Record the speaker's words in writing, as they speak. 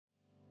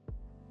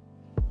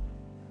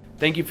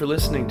Thank you for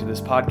listening to this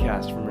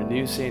podcast from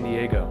Renew San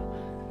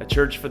Diego, a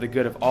church for the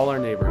good of all our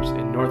neighbors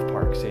in North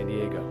Park, San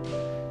Diego.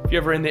 If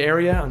you're ever in the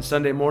area on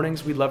Sunday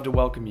mornings, we'd love to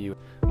welcome you.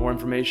 More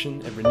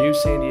information at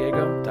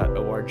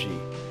renewsandiego.org.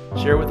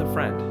 Share with a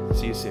friend.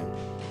 See you soon.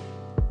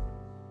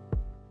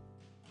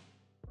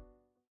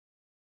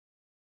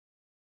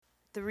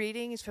 The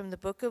reading is from the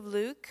book of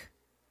Luke,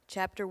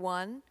 chapter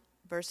 1,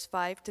 verse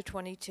 5 to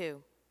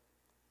 22.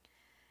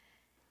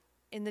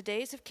 In the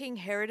days of King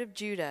Herod of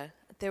Judah,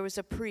 there was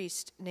a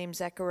priest named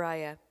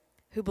Zechariah,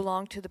 who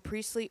belonged to the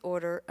priestly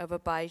order of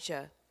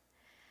Abijah.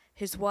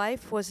 His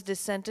wife was a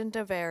descendant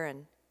of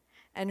Aaron,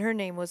 and her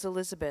name was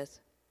Elizabeth.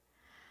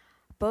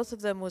 Both of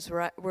them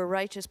were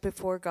righteous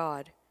before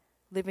God,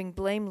 living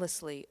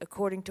blamelessly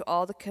according to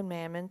all the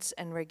commandments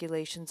and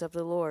regulations of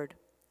the Lord.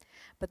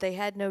 But they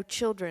had no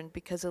children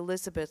because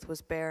Elizabeth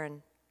was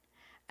barren,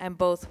 and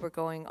both were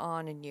going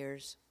on in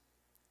years.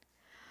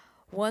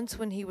 Once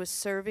when he was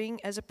serving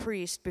as a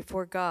priest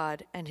before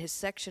God and his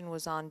section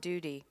was on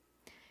duty,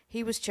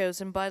 he was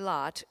chosen by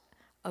lot,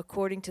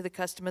 according to the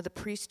custom of the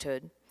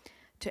priesthood,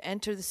 to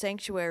enter the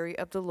sanctuary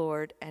of the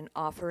Lord and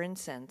offer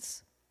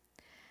incense.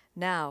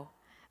 Now,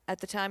 at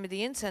the time of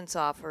the incense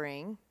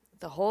offering,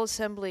 the whole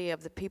assembly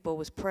of the people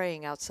was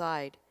praying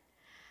outside.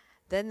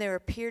 Then there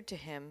appeared to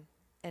him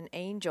an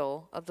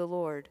angel of the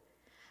Lord,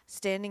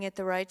 standing at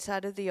the right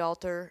side of the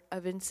altar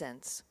of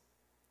incense.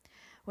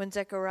 When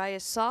Zechariah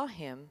saw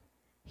him,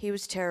 he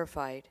was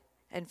terrified,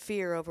 and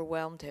fear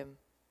overwhelmed him.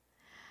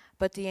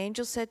 But the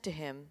angel said to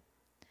him,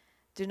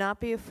 "Do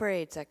not be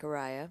afraid,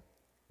 Zechariah,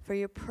 for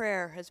your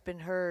prayer has been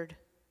heard.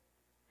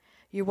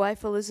 Your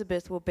wife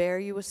Elizabeth will bear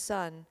you a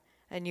son,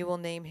 and you will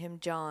name him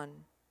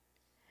John.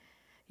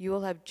 You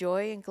will have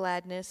joy and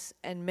gladness,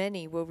 and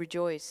many will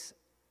rejoice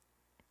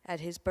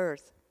at his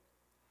birth.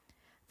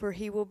 For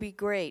he will be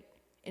great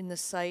in the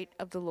sight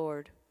of the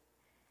Lord.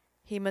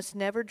 He must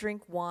never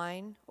drink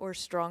wine or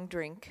strong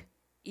drink.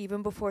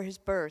 Even before his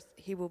birth,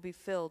 he will be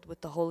filled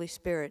with the Holy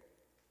Spirit.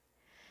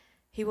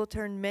 He will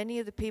turn many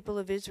of the people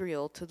of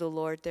Israel to the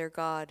Lord their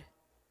God.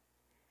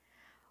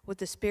 With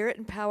the spirit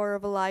and power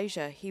of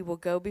Elijah, he will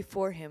go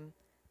before him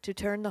to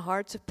turn the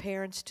hearts of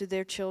parents to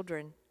their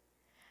children,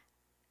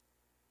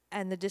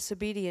 and the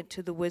disobedient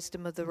to the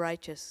wisdom of the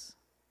righteous,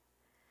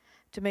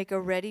 to make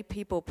a ready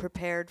people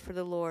prepared for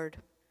the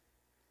Lord."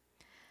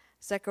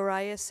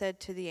 Zechariah said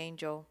to the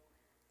angel,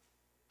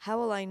 How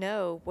will I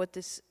know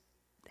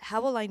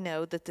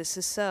that this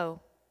is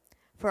so?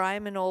 For I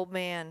am an old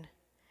man,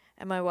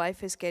 and my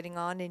wife is getting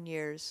on in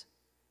years."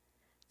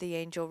 The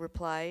angel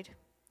replied,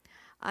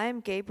 "I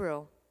am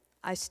Gabriel.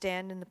 I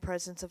stand in the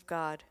presence of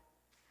God,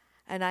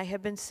 and I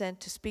have been sent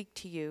to speak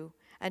to you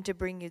and to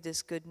bring you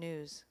this good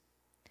news.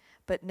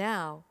 But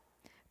now,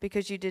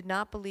 because you did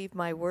not believe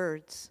my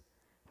words,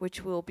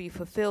 which will be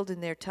fulfilled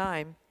in their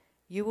time,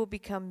 you will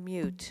become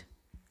mute,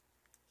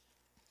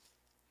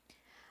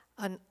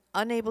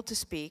 unable to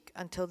speak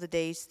until the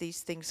days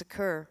these things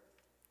occur."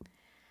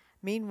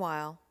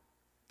 Meanwhile,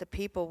 the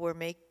people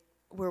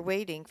were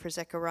waiting for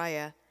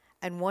Zechariah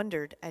and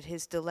wondered at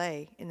his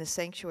delay in the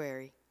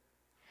sanctuary.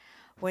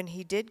 When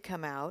he did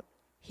come out,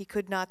 he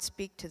could not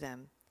speak to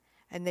them,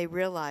 and they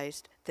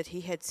realized that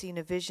he had seen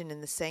a vision in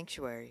the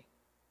sanctuary.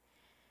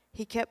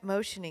 He kept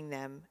motioning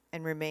them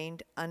and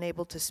remained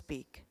unable to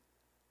speak.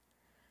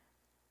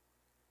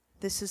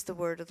 This is the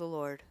word of the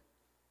Lord.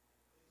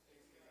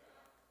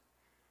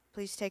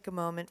 Please take a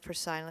moment for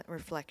silent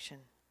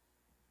reflection.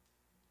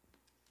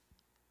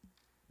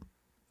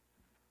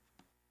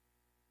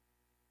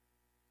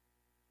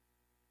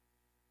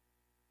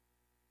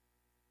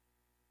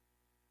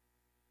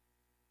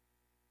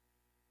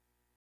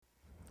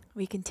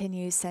 We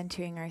continue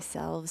centering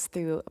ourselves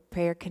through a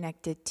prayer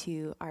connected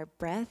to our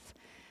breath.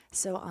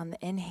 So on the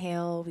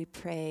inhale, we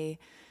pray,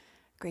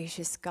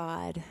 "Gracious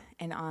God,"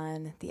 and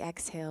on the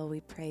exhale,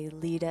 we pray,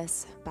 "Lead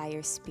us by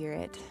your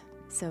Spirit."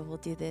 So we'll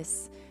do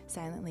this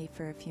silently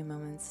for a few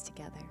moments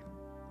together.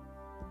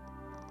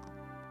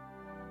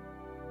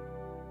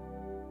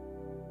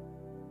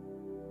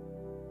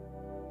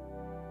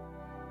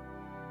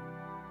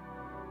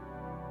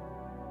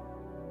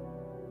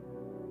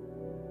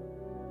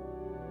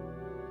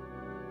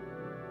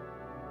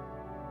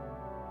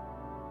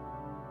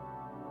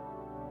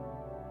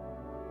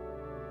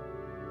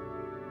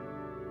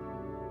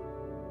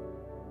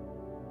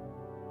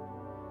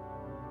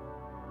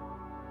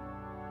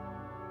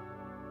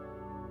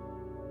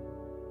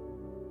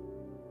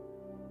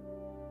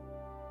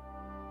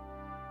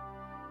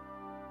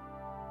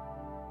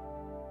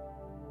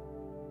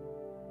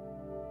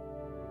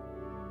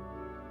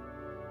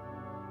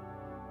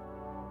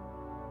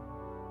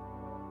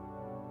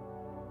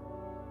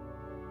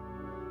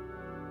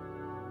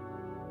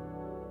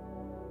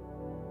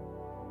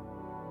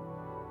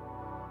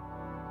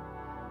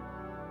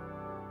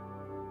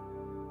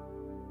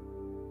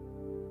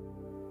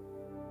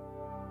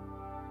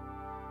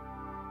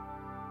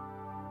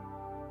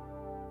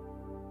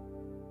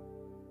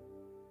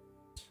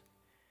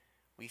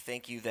 We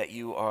thank you that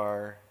you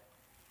are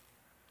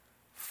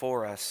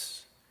for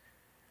us.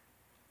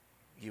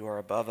 You are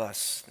above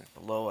us and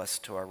below us,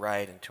 to our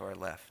right and to our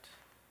left,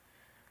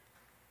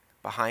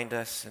 behind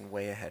us and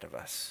way ahead of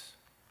us.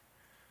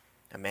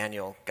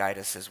 Emmanuel, guide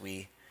us as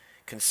we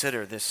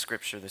consider this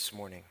scripture this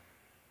morning.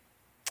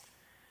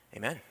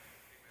 Amen.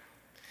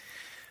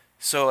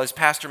 So as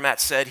Pastor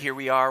Matt said, here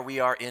we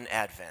are in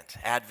Advent.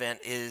 Advent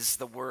is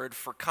the word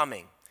for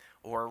coming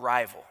or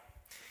arrival.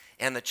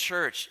 And the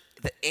church,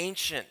 the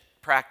ancient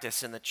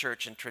practice in the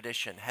church and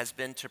tradition has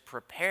been to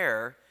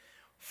prepare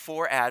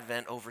for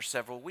Advent over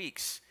several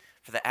weeks,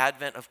 for the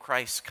advent of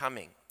Christ's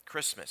coming,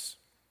 Christmas.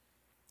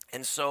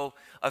 And so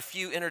a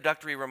few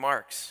introductory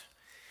remarks.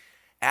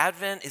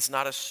 Advent is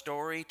not a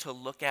story to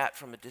look at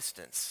from a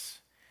distance.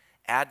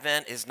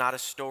 Advent is not a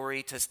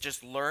story to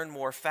just learn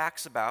more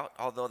facts about,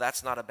 although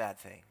that's not a bad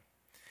thing.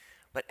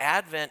 But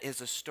Advent is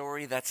a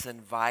story that's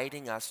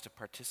inviting us to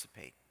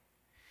participate.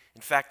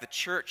 In fact, the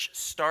church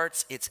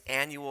starts its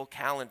annual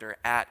calendar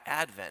at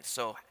Advent.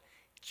 So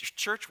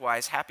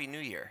church-wise, Happy New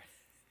Year.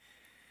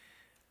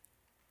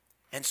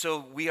 And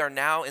so we are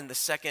now in the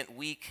second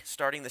week,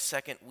 starting the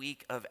second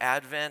week of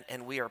Advent,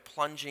 and we are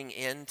plunging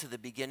into the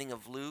beginning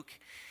of Luke.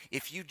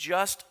 If you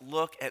just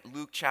look at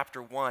Luke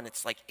chapter 1,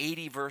 it's like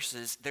 80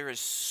 verses. There is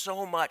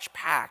so much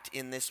packed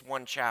in this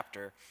one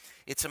chapter.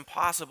 It's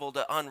impossible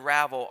to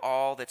unravel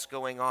all that's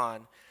going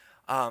on.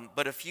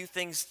 But a few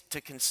things to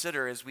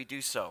consider as we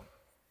do so.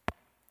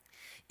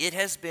 It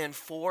has been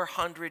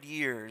 400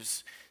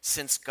 years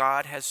since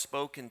God has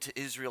spoken to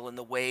Israel in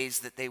the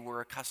ways that they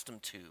were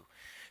accustomed to,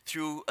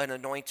 through an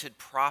anointed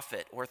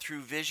prophet or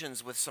through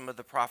visions with some of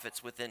the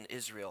prophets within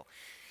Israel.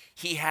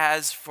 He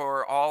has,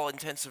 for all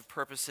intensive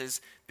purposes,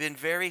 been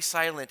very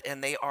silent,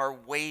 and they are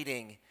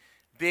waiting,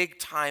 big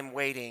time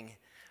waiting,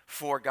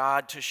 for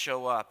God to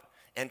show up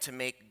and to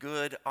make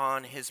good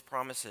on his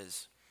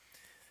promises.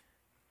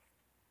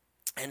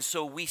 And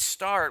so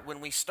when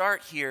we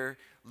start here,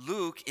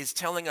 Luke is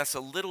telling us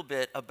a little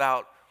bit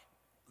about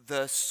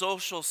the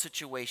social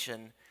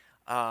situation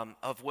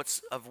of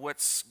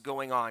what's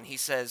going on. He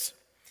says,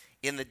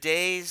 in the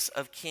days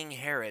of King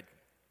Herod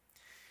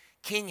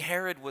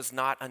was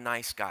not a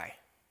nice guy.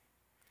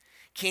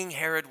 King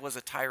Herod was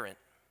a tyrant,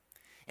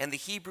 and the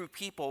Hebrew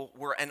people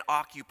were an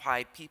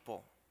occupied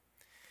people.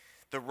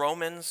 The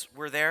Romans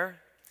were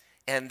there,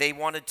 and they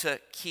wanted to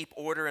keep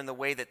order in the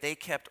way that they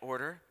kept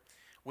order,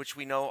 which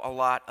we know a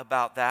lot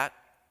about that.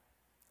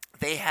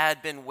 They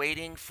had been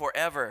waiting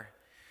forever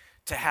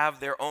to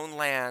have their own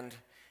land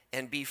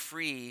and be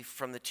free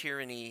from the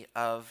tyranny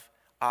of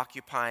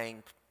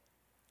occupying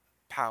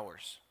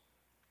powers.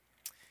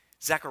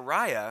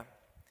 Zechariah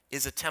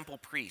is a temple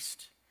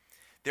priest.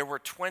 There were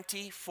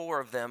 24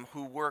 of them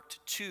who worked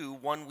 2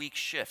 one-week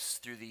shifts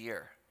through the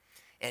year,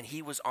 and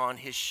he was on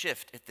his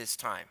shift at this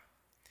time.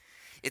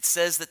 It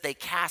says that they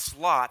cast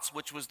lots,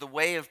 which was the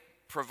way of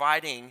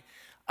providing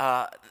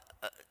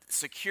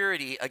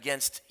security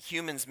against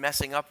humans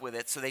messing up with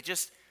it. So they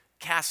just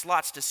cast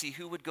lots to see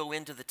who would go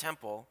into the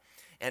temple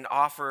and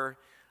offer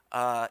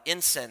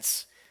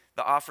incense,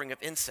 the offering of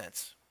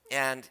incense.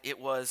 And it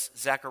was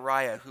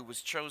Zechariah who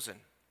was chosen.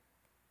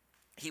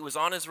 He was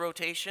on his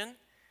rotation,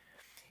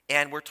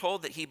 and we're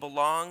told that he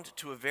belonged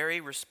to a very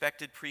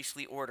respected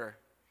priestly order.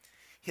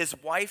 His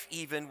wife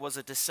even was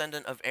a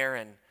descendant of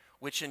Aaron,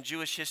 which in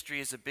Jewish history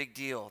is a big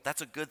deal.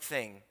 That's a good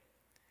thing.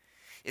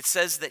 It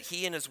says that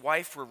he and his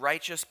wife were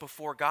righteous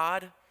before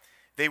God.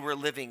 They were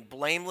living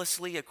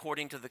blamelessly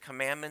according to the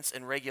commandments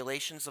and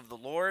regulations of the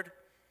Lord,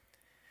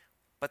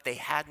 but they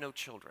had no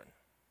children.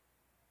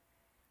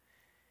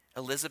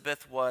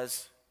 Elizabeth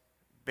was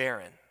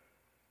barren.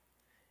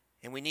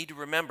 And we need to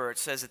remember, it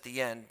says at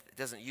the end, it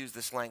doesn't use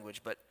this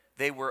language, but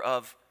they were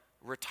of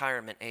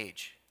retirement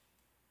age.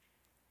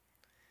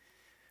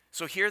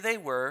 So here they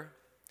were,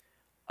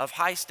 of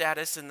high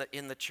status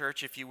in the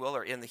church, if you will,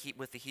 or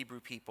with the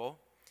Hebrew people,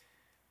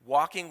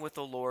 walking with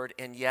the Lord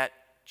and yet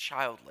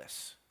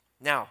childless.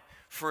 Now,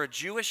 for a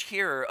Jewish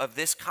hearer of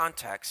this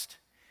context,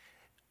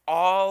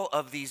 all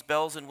of these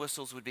bells and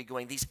whistles would be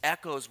going, these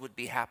echoes would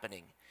be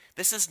happening.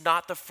 This is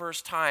not the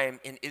first time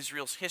in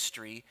Israel's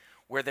history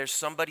where there's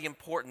somebody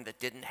important that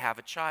didn't have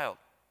a child.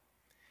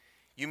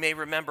 You may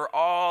remember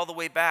all the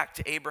way back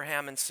to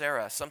Abraham and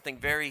Sarah, something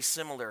very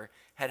similar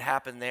had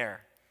happened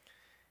there.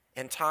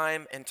 And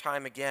time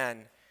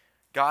again,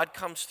 God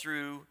comes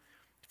through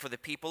for the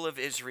people of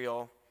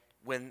Israel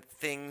when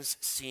things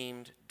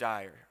seemed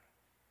dire.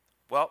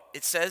 Well,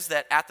 it says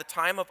that at the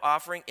time of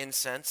offering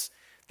incense,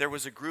 there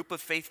was a group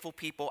of faithful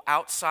people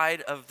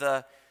outside of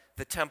the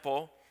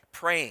temple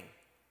praying.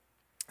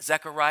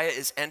 Zechariah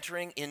is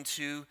entering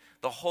into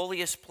the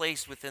holiest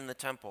place within the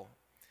temple.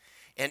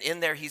 And in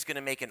there, he's going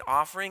to make an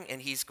offering,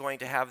 and he's going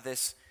to have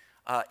this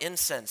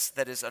incense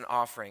that is an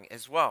offering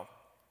as well.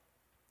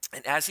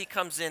 And as he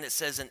comes in, it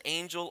says, an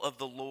angel of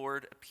the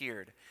Lord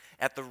appeared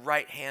at the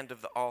right hand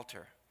of the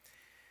altar.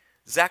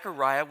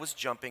 Zechariah was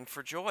jumping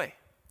for joy.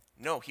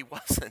 No, he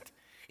wasn't.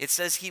 It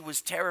says he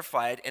was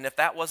terrified, and if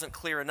that wasn't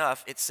clear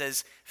enough, it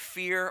says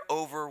fear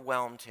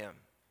overwhelmed him.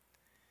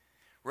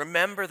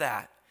 Remember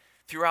that.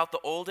 Throughout the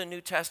Old and New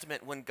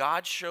Testament, when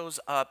God shows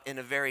up in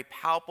a very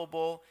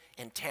palpable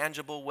and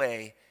tangible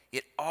way,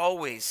 it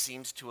always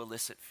seems to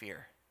elicit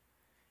fear.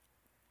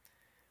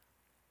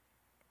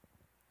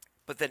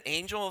 But the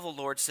angel of the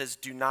Lord says,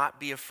 "Do not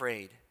be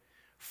afraid,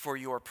 for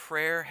your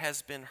prayer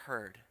has been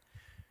heard."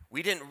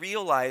 We didn't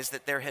realize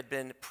that there had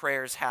been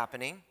prayers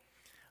happening,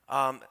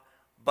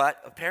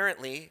 but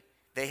apparently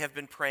they have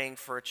been praying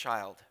for a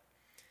child.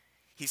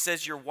 He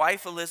says, "Your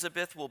wife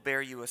Elizabeth will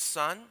bear you a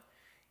son,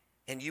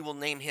 and you will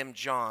name him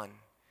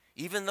John."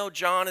 Even though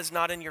John is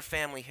not in your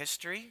family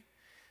history,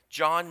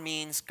 John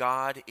means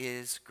God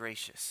is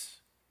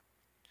gracious.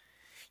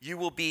 You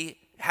will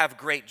have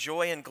great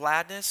joy and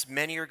gladness.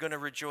 Many are going to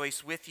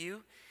rejoice with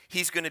you.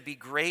 He's going to be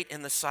great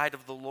in the sight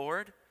of the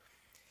Lord.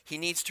 He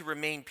needs to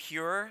remain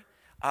pure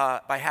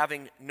by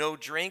having no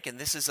drink. And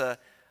this is a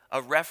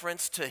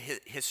reference to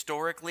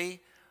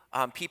historically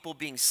people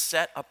being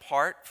set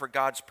apart for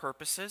God's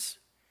purposes.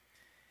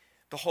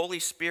 The Holy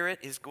Spirit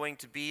is going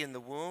to be in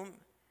the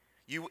womb.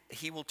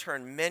 He will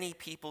turn many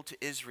people to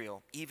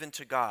Israel, even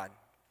to God.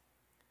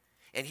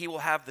 And he will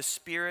have the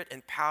spirit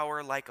and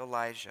power like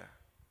Elijah.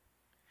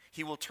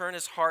 He will turn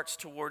his hearts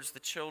towards the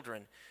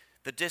children,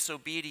 the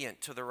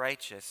disobedient to the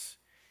righteous,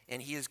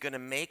 and he is going to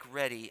make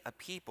ready a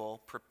people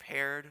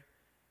prepared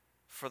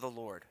for the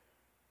Lord.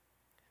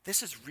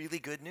 This is really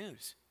good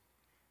news.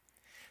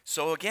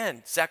 So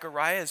again,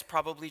 Zechariah is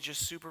probably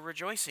just super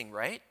rejoicing,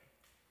 right?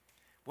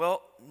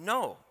 Well,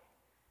 no,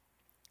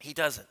 he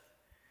doesn't.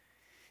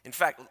 In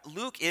fact,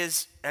 Luke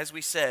is, as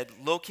we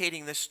said,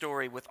 locating this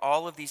story with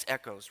all of these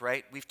echoes,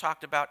 right? We've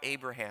talked about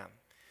Abraham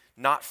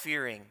not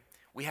fearing.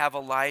 We have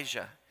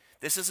Elijah.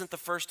 This isn't the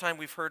first time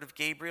we've heard of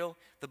Gabriel.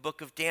 The book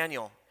of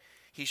Daniel,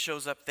 he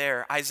shows up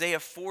there. Isaiah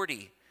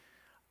 40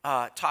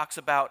 talks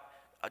about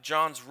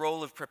John's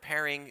role of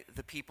preparing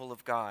the people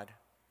of God.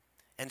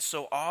 And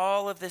so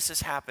all of this is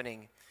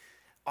happening.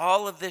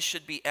 All of this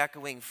should be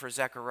echoing for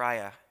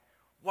Zechariah.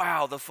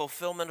 Wow, the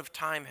fulfillment of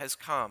time has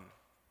come.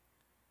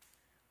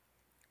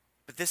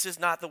 But this is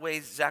not the way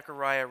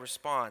Zechariah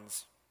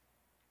responds.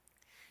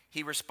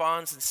 He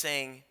responds in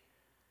saying,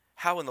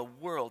 "How in the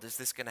world is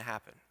this going to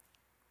happen?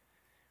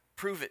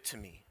 Prove it to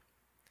me."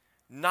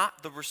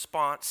 Not the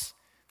response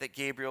that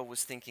Gabriel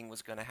was thinking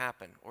was going to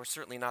happen, or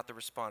certainly not the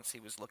response he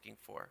was looking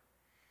for.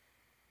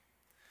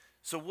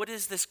 So what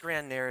is this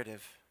grand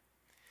narrative?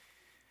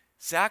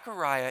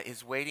 Zechariah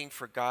is waiting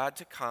for God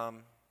to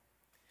come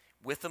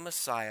with the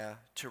Messiah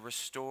to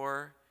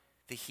restore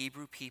the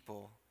Hebrew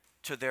people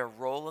to their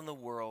role in the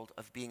world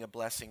of being a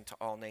blessing to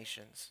all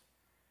nations.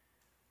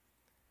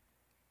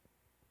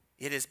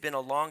 It has been a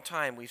long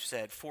time, we've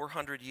said,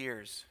 400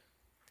 years.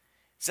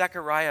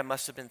 Zechariah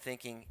must have been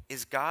thinking,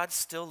 is God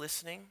still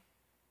listening?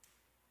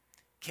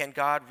 Can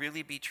God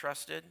really be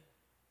trusted?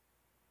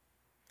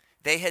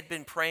 They had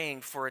been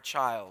praying for a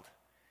child,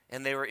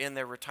 and they were in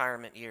their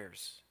retirement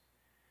years.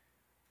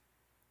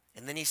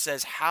 And then he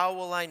says, "How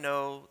will I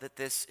know that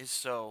this is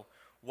so?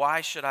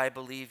 Why should I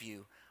believe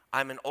you?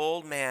 I'm an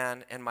old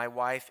man, and my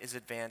wife is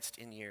advanced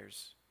in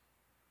years."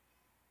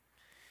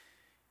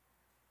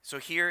 So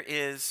here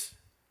is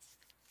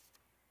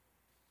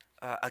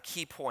a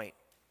key point.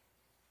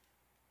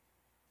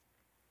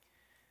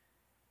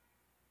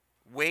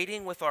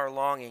 Waiting with our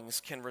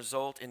longings can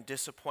result in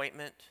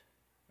disappointment,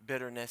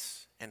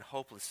 bitterness, and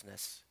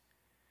hopelessness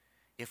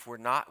if we're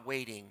not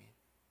waiting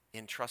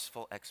in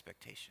trustful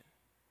expectation.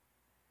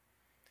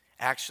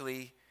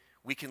 Actually,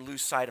 we can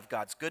lose sight of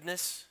God's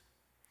goodness.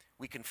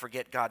 We can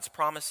forget God's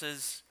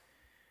promises.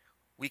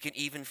 We can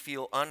even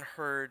feel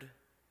unheard,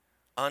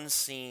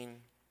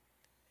 unseen,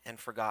 and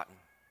forgotten.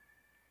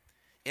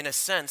 In a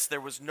sense,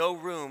 there was no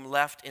room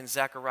left in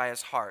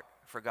Zechariah's heart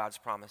for God's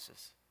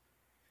promises.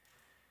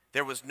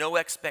 There was no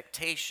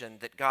expectation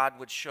that God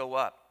would show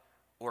up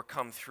or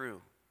come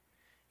through.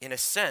 In a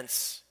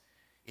sense,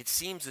 it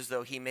seems as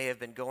though he may have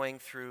been going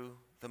through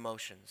the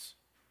motions.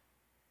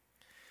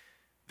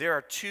 There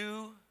are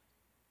two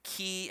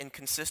key and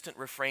consistent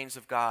refrains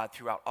of God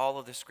throughout all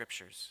of the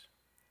scriptures.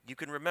 You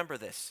can remember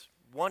this.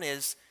 One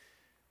is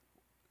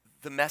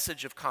the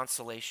message of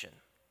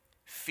consolation.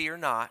 "Fear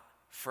not,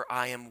 for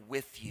I am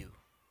with you."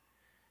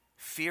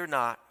 Fear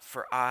not,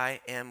 for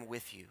I am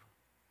with you.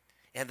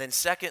 And then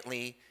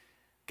secondly,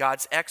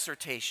 God's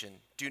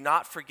exhortation. "Do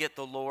not forget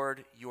the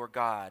Lord your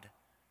God,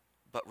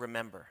 but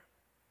remember.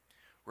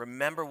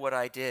 Remember what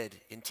I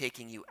did in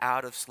taking you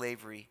out of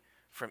slavery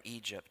from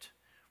Egypt.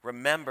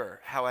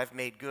 Remember how I've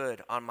made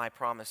good on my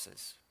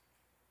promises."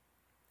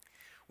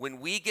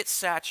 When we get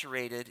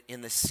saturated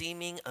in the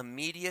seeming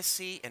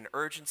immediacy and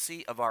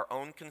urgency of our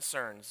own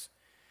concerns,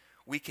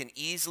 we can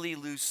easily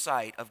lose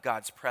sight of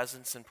God's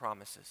presence and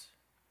promises.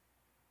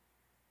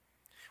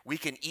 We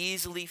can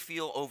easily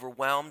feel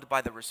overwhelmed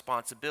by the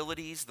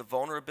responsibilities, the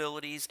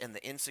vulnerabilities, and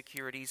the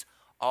insecurities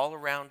all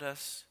around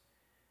us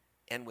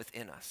and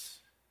within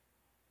us.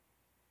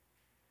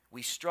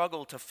 We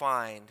struggle to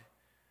find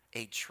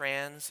a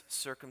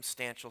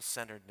trans-circumstantial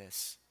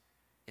centeredness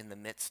in the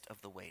midst of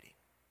the waiting.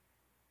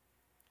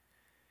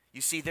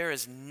 You see, there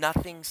is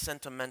nothing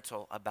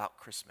sentimental about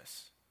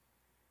Christmas.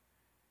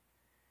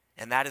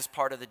 And that is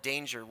part of the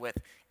danger with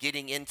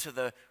getting into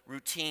the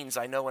routines.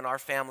 I know in our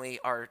family,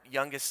 our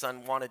youngest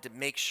son wanted to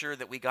make sure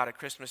that we got a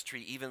Christmas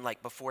tree even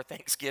like before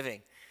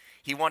Thanksgiving.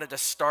 He wanted to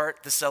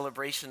start the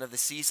celebration of the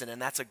season,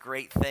 and that's a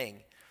great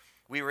thing.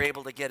 We were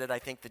able to get it, I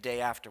think, the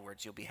day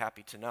afterwards. You'll be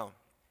happy to know.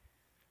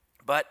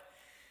 But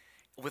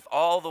with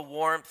all the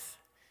warmth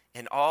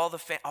and all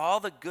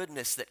the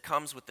goodness that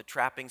comes with the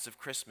trappings of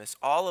Christmas,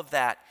 all of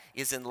that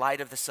is in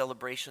light of the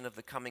celebration of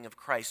the coming of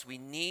Christ. We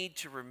need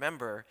to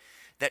remember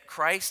that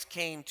Christ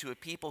came to a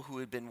people who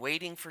had been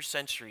waiting for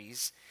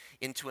centuries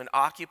into an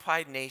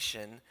occupied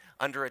nation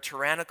under a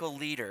tyrannical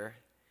leader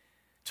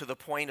to the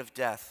point of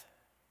death.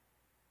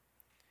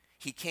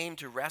 He came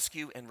to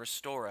rescue and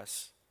restore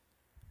us.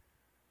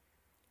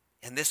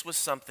 And this was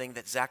something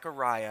that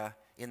Zechariah,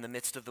 in the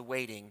midst of the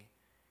waiting,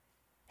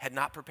 had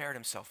not prepared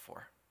himself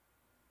for.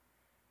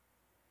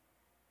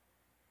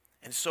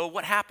 And so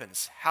what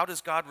happens? How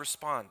does God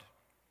respond?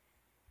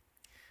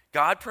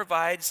 God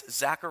provides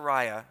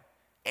Zechariah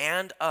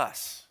and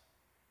us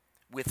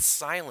with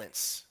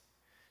silence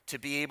to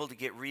be able to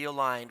get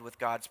realigned with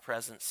God's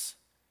presence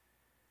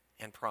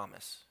and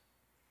promise.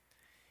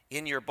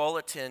 In your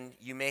bulletin,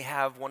 you may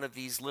have one of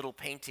these little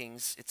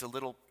paintings. It's a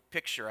little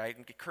picture. I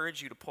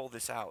encourage you to pull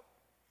this out.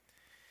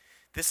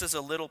 This is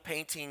a little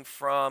painting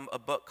from a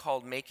book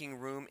called Making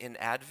Room in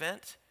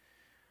Advent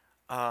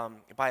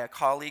by a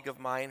colleague of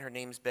mine. Her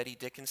name's Betty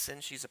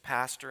Dickinson. She's a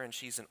pastor and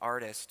she's an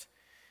artist.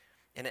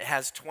 And it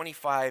has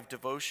 25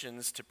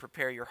 devotions to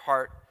prepare your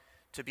heart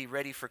to be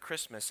ready for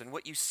Christmas. And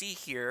what you see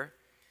here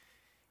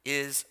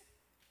is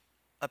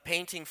a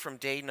painting from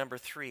day number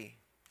 3.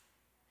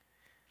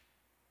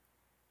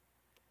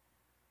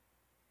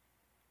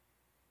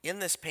 In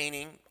this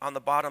painting, on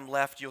the bottom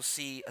left, you'll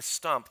see a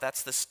stump.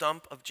 That's the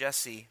stump of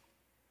Jesse.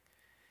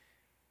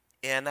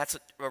 And that's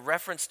a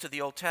reference to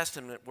the Old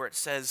Testament where it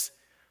says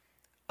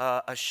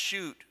a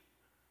shoot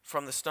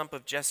from the stump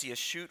of Jesse, a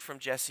shoot from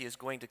Jesse is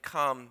going to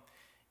come,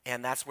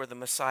 and that's where the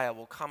Messiah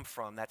will come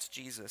from. That's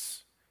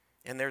Jesus.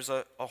 And there's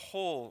a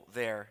hole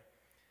there,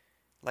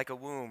 like a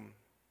womb.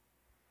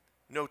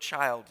 No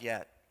child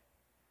yet.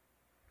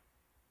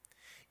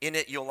 In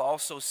it, you'll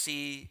also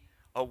see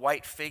a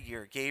white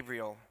figure,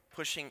 Gabriel,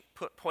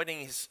 pointing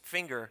his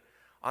finger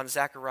on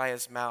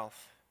Zechariah's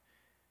mouth,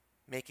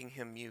 making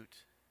him mute.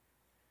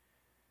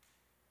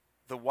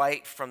 The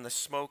white from the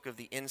smoke of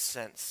the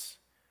incense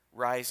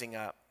rising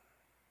up.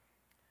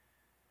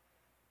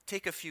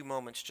 Take a few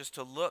moments just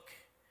to look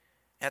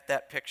at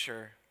that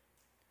picture.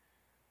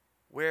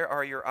 Where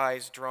are your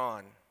eyes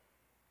drawn?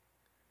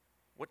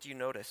 What do you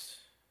notice?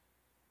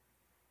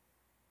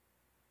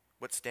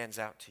 What stands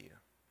out to you?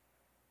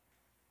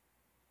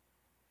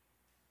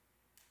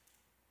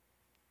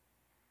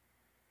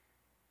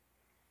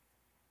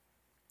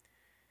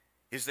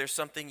 Is there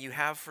something you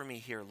have for me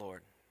here,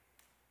 Lord?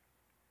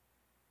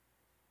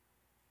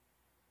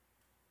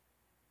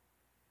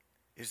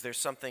 Is there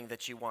something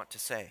that you want to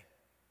say?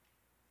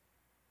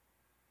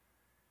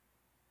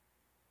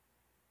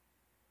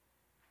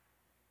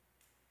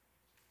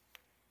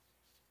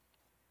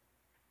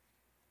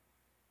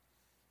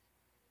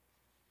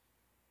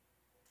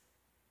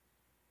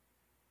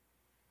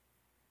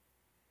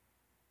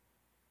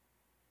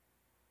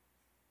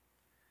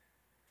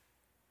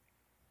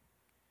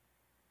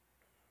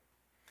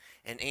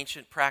 An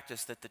ancient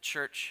practice that the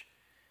church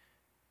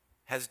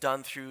has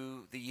done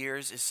through the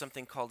years is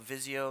something called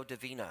Visio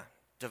Divina,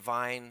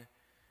 divine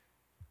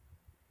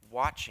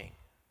watching,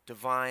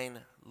 divine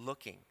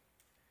looking.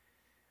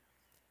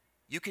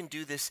 You can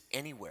do this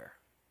anywhere,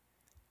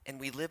 and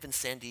we live in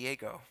San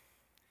Diego.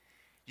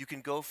 You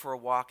can go for a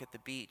walk at the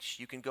beach.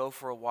 You can go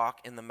for a walk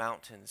in the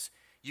mountains.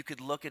 You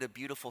could look at a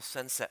beautiful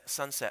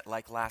sunset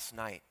like last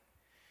night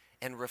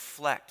and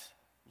reflect,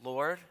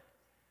 Lord,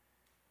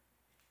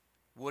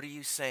 what are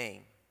you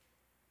saying?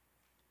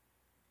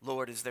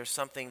 Lord, is there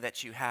something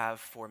that you have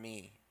for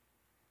me?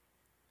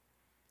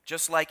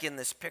 Just like in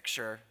this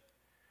picture,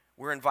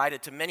 we're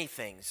invited to many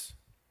things,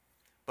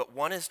 but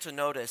one is to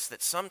notice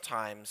that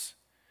sometimes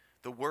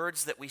the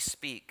words that we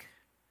speak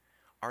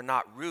are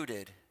not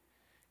rooted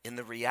in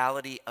the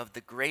reality of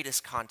the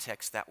greatest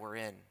context that we're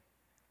in,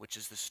 which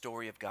is the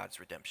story of God's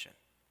redemption.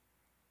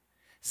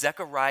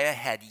 Zechariah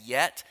had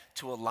yet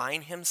to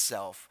align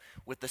himself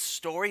with the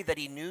story that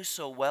he knew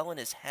so well in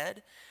his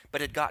head,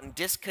 but had gotten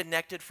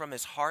disconnected from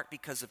his heart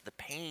because of the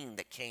pain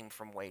that came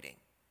from waiting.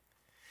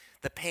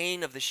 The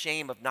pain of the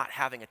shame of not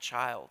having a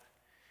child.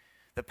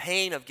 The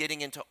pain of getting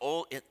into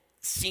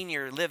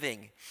senior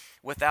living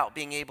without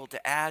being able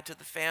to add to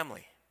the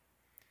family.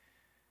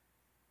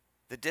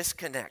 The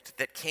disconnect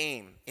that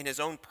came in his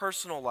own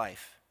personal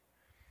life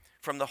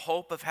from the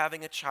hope of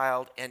having a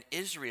child, and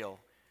Israel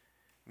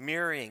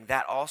mirroring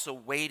that, also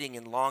waiting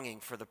and longing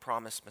for the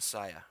promised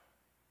Messiah.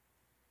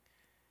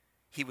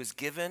 He was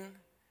given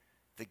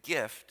the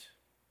gift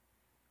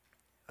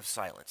of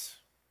silence.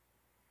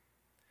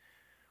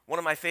 One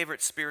of my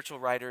favorite spiritual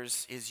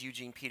writers is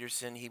Eugene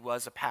Peterson. He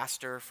was a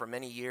pastor for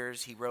many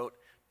years. He wrote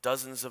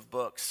dozens of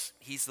books.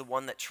 He's the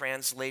one that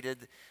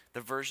translated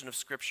the version of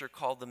Scripture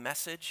called The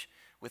Message,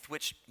 with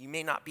which you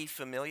may not be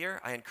familiar.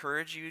 I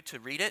encourage you to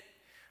read it.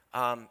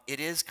 It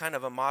is kind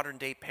of a modern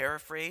day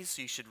paraphrase,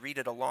 so you should read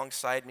it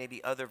alongside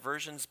maybe other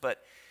versions, but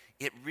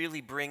it really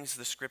brings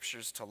the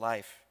scriptures to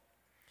life.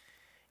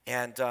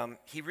 And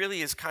he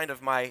really is kind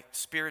of my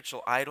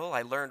spiritual idol.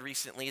 I learned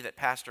recently that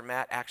Pastor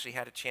Matt actually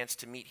had a chance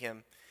to meet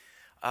him,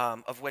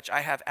 of which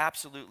I have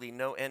absolutely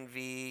no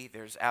envy.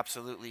 There's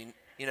absolutely,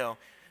 none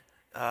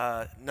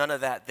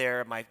of that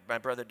there. My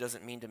brother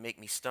doesn't mean to make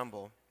me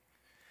stumble.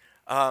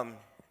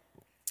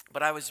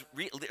 But I was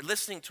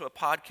listening to a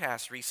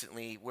podcast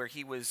recently where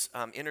he was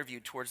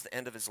interviewed towards the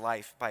end of his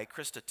life by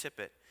Krista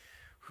Tippett,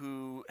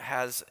 who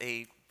has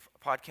a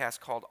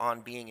podcast called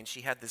On Being, and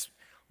she had this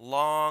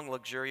long,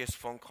 luxurious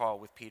phone call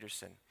with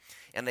Peterson.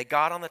 And they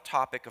got on the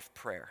topic of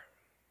prayer.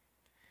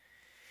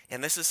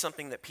 And this is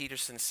something that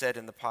Peterson said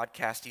in the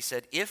podcast. He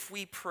said, if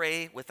we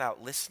pray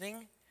without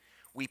listening,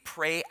 we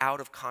pray out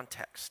of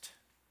context.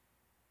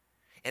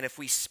 And if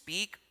we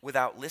speak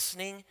without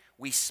listening,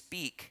 we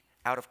speak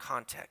out of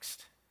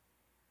context.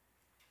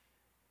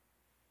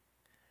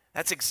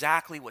 That's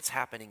exactly what's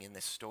happening in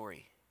this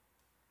story.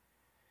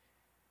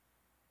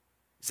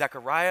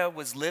 Zechariah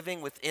was living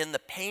within the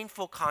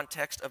painful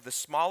context of the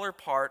smaller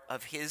part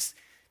of his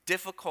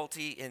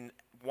difficulty in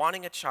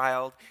wanting a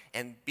child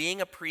and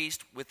being a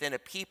priest within a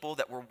people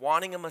that were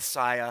wanting a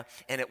Messiah,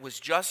 and it was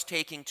just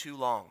taking too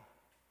long.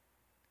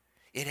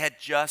 It had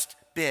just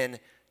been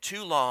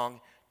too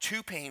long,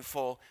 too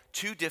painful,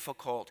 too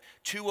difficult,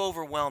 too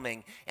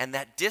overwhelming, and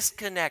that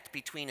disconnect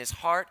between his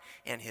heart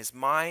and his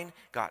mind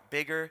got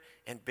bigger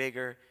and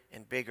bigger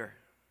and bigger.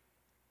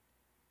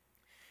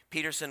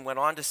 Peterson went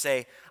on to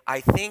say,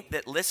 I think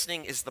that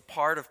listening is the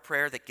part of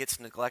prayer that gets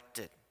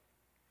neglected.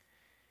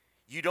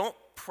 You don't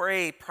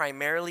pray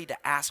primarily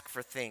to ask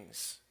for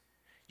things.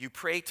 You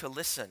pray to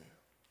listen.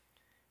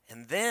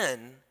 And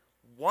then,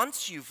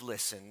 once you've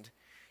listened,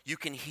 you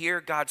can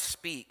hear God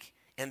speak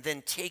and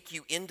then take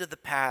you into the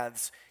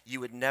paths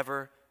you had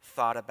never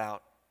thought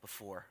about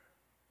before.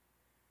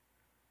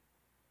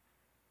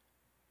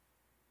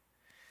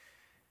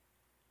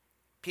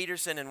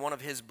 Peterson, in one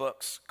of his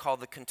books called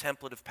The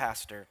Contemplative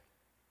Pastor,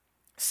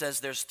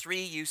 says there's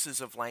 3 uses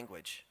of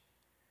language.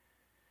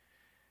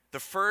 The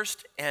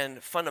first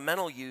and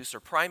fundamental use or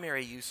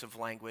primary use of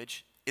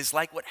language is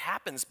like what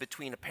happens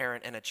between a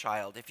parent and a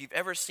child. If you've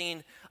ever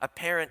seen a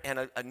parent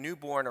and a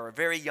newborn or a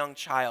very young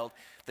child,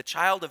 the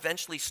child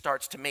eventually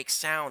starts to make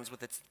sounds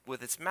with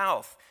its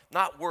mouth.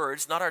 Not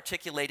words, not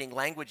articulating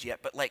language yet,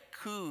 but like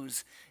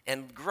coos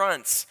and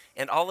grunts,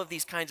 and all of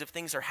these kinds of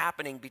things are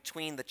happening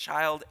between the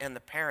child and the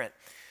parent.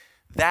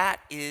 That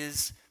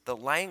is the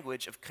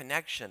language of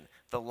connection,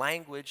 the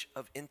language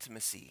of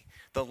intimacy,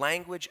 the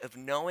language of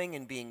knowing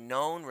and being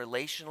known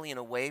relationally in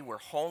a way where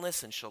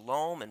wholeness and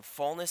shalom and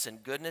fullness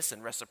and goodness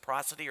and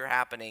reciprocity are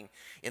happening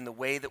in the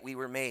way that we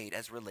were made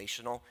as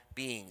relational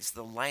beings.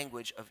 The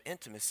language of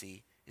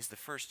intimacy is the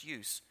first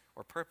use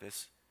or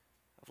purpose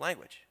of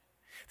language.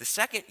 The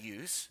second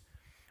use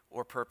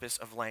or purpose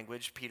of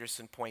language,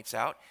 Peterson points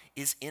out,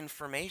 is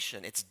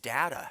information. It's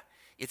data.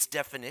 It's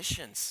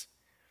definitions,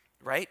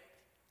 right?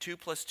 2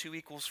 +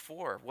 2 =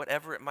 4,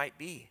 whatever it might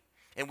be.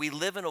 And we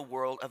live in a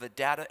world of a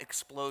data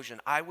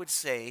explosion. I would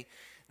say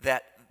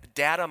that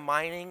data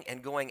mining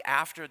and going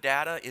after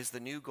data is the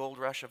new gold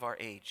rush of our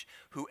age.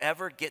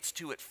 Whoever gets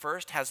to it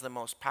first has the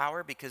most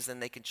power, because then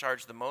they can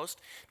charge the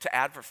most to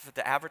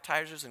the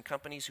advertisers and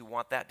companies who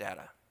want that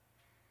data.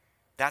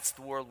 That's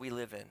the world we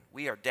live in.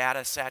 We are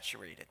data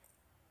saturated.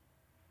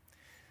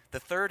 The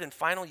third and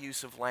final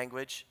use of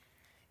language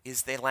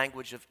is the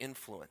language of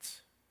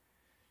influence.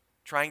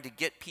 Trying to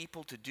get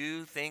people to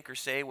do, think, or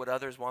say what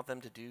others want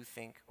them to do,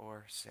 think,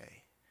 or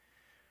say.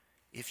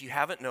 If you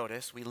haven't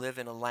noticed, we live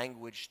in a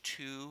language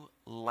 2,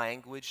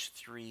 language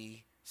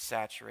 3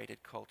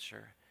 saturated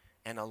culture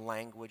and a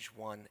language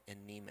 1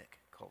 anemic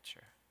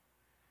culture.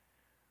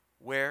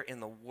 Where in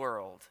the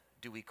world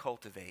do we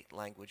cultivate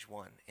language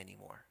 1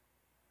 anymore?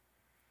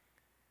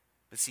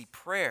 But see,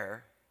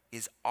 prayer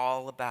is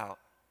all about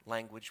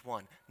language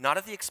 1. Not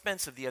at the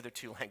expense of the other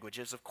 2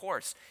 languages, of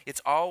course.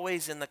 It's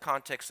always in the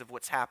context of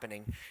what's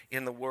happening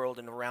in the world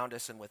and around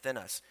us and within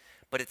us.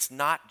 But it's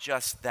not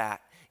just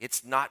that.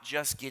 It's not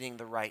just getting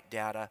the right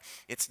data.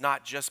 It's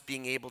not just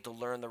being able to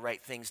learn the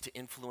right things to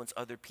influence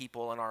other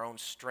people in our own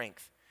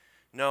strength.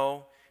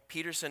 No,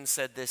 Peterson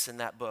said this in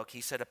that book. He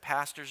said a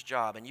pastor's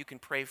job, and you can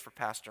pray for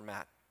Pastor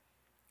Matt,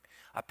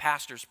 a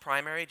pastor's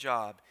primary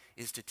job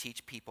is to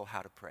teach people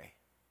how to pray.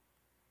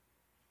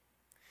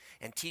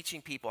 And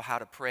teaching people how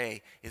to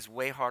pray is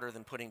way harder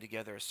than putting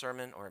together a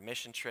sermon or a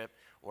mission trip,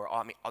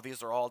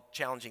 these are all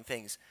challenging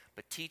things.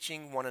 But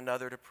teaching one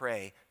another to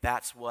pray,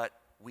 that's what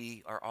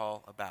we are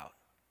all about.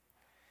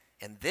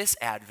 And this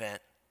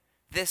Advent,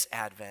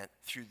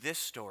 through this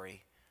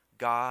story,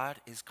 God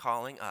is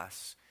calling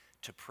us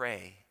to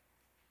pray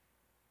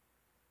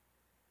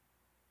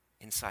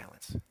in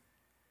silence.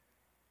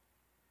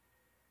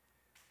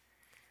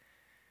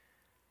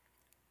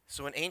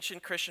 So an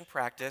ancient Christian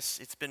practice,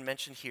 it's been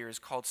mentioned here, is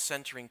called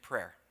centering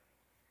prayer.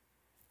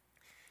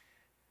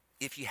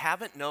 If you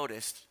haven't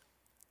noticed,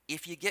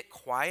 if you get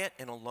quiet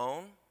and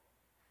alone,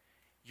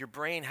 your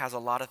brain has a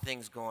lot of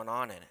things going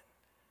on in it.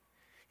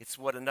 It's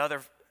what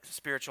another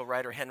spiritual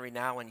writer, Henry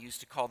Nouwen, used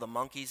to call the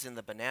monkeys in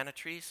the banana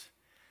trees.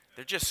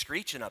 They're just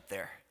screeching up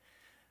there.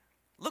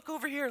 Look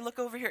over here, look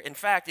over here. In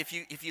fact, if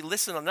you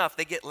listen enough,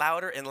 they get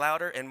louder and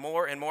louder and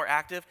more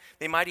active.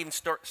 They might even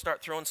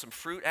start throwing some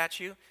fruit at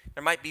you.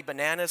 There might be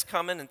bananas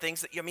coming and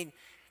things that,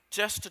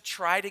 just to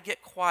try to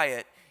get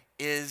quiet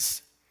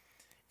is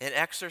an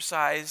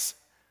exercise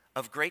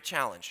of great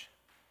challenge.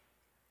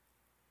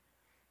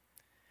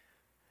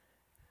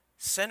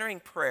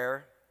 Centering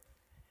prayer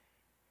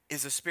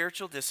is a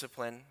spiritual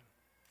discipline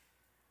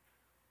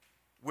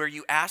where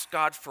you ask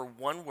God for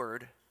one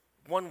word.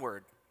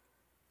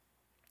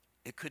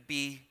 It could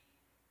be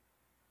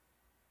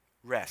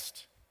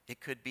rest.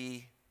 It could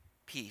be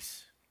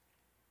peace.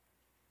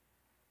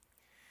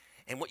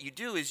 And what you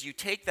do is you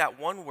take that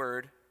one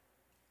word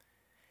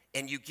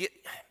and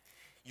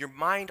your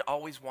mind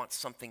always wants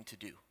something to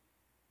do.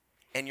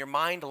 And your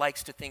mind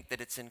likes to think that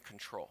it's in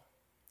control.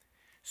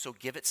 So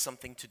give it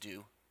something to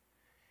do.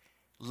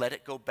 Let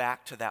it go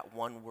back to that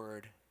one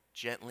word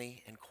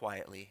gently and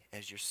quietly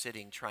as you're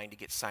sitting trying to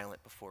get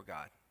silent before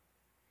God.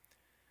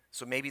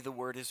 So maybe the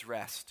word is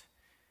rest.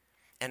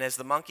 And as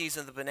the monkeys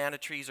and the banana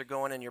trees are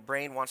going and your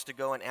brain wants to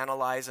go and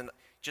analyze, and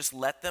just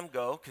let them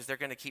go because they're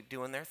going to keep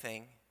doing their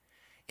thing.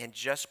 And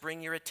just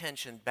bring your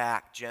attention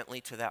back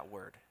gently to that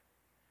word.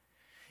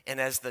 And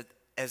as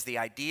the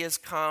ideas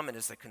come and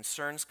as the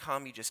concerns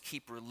come, you just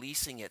keep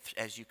releasing it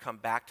as you come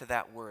back to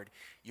that word.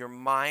 Your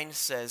mind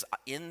says,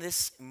 in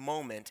this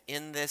moment,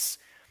 in this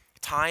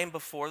time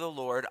before the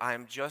Lord,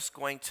 I'm just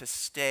going to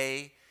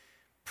stay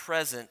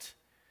present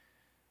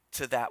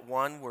to that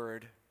one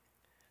word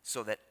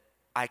so that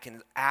I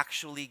can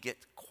actually get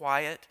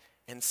quiet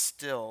and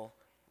still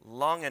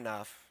long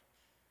enough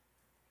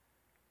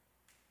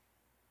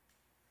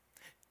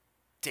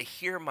to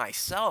hear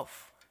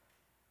myself,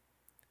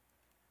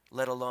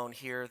 let alone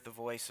hear the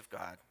voice of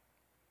God.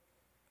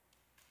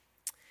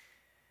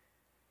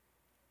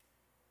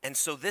 And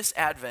so this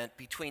Advent,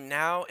 between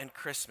now and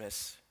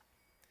Christmas,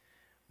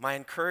 my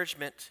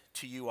encouragement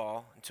to you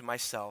all and to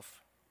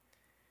myself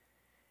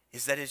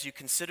is that as you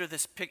consider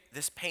this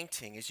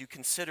painting, as you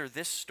consider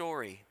this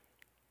story,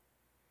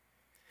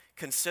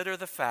 consider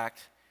the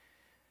fact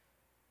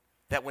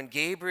that when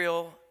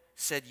Gabriel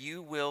said,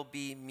 "You will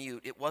be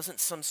mute," it wasn't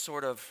some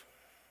sort of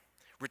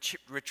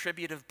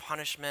retributive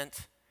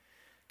punishment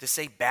to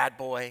say bad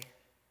boy.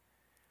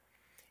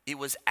 It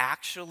was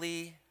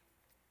actually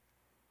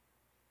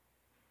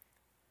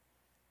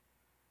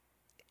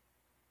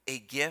a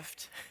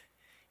gift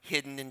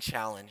hidden in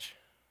challenge.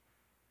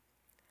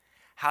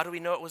 How do we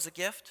know it was a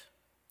gift?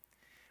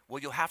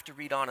 Well, you'll have to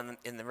read on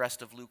in the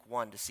rest of Luke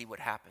 1 to see what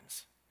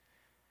happens.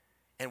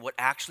 And what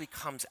actually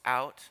comes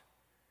out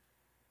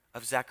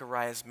of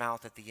Zechariah's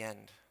mouth at the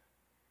end.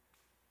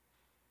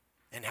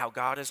 And how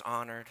God is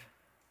honored.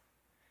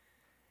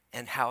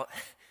 And how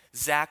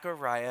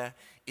Zechariah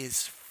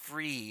is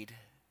freed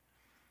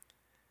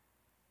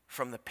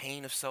from the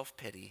pain of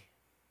self-pity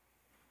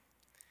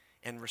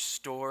and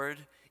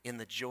restored in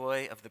the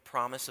joy of the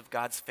promise of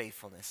God's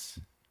faithfulness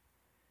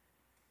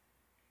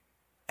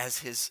as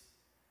his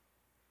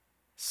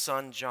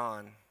son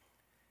John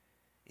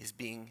is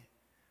being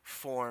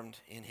formed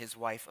in his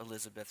wife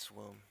Elizabeth's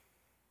womb.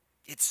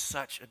 It's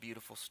such a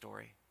beautiful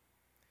story.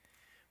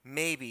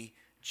 Maybe,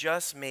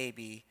 just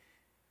maybe,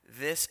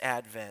 this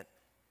Advent,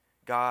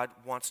 God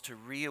wants to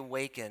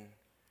reawaken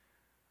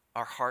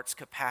our heart's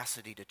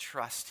capacity to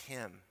trust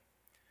him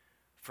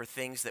for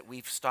things that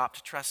we've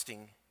stopped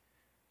trusting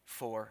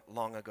for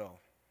long ago.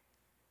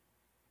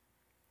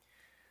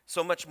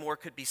 So much more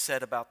could be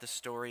said about this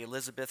story.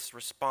 Elizabeth's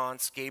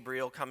response,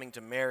 Gabriel coming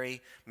to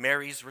Mary,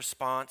 Mary's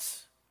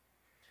response.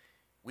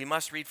 We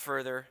must read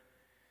further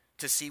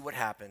to see what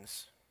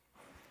happens.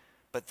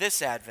 But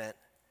this Advent,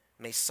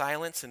 may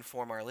silence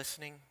inform our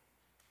listening,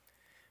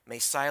 may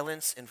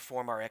silence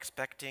inform our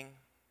expecting,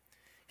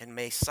 and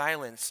may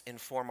silence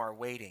inform our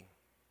waiting.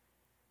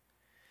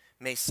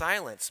 May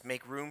silence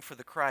make room for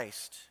the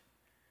Christ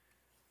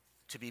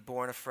to be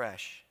born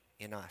afresh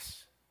in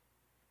us.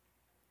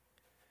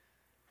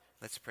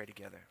 Let's pray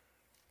together.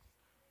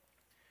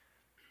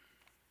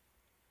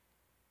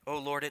 Oh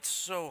Lord, it's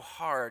so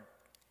hard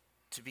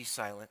to be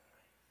silent.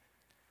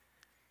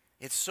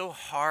 It's so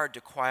hard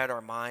to quiet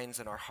our minds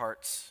and our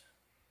hearts.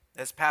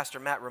 As Pastor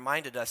Matt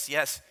reminded us,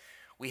 yes,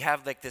 we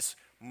have like this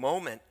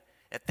moment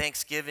at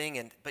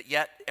Thanksgiving, but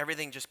yet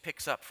everything just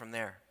picks up from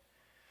there.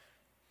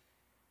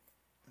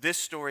 This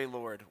story,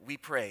 Lord, we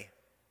pray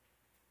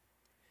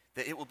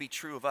that it will be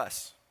true of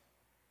us,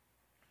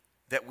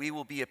 that we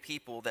will be a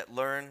people that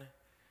learn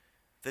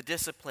the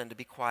discipline to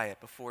be quiet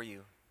before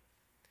you,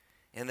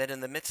 and that in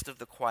the midst of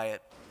the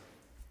quiet,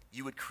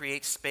 you would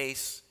create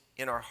space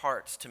in our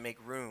hearts to make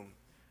room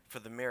for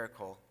the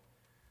miracle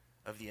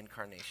of the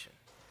incarnation.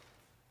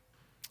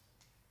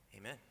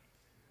 Amen.